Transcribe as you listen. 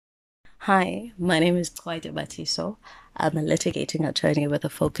Hi, my name is Chwayita Mathiso. I'm a litigating attorney with a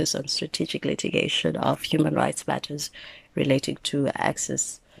focus on strategic litigation of human rights matters relating to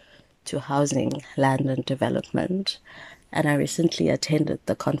access to housing, land, and development. And I recently attended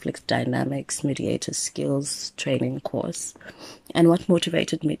the Conflict Dynamics Mediator Skills training course. And what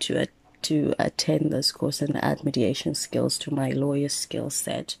motivated me to attend this course and add mediation skills to my lawyer skill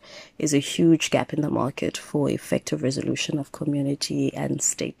set is a huge gap in the market for effective resolution of community and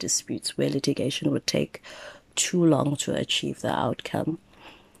state disputes where litigation would take too long to achieve the outcome.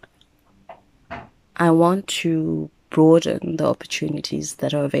 I want to broaden the opportunities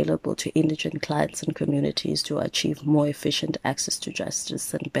that are available to indigent clients and communities to achieve more efficient access to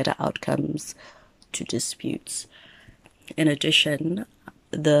justice and better outcomes to disputes. In addition,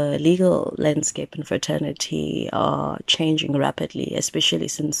 the legal landscape and fraternity are changing rapidly, especially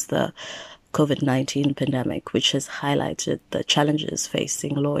since the COVID-19 pandemic, which has highlighted the challenges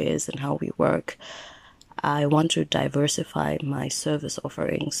facing lawyers and how we work. I want to diversify my service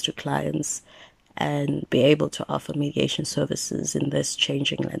offerings to clients and be able to offer mediation services in this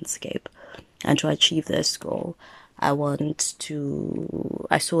changing landscape. And to achieve this goal, I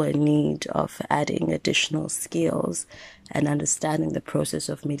saw a need of adding additional skills and understanding the process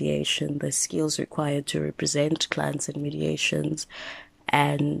of mediation, the skills required to represent clients in mediations,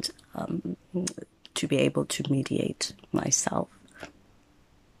 and to be able to mediate myself.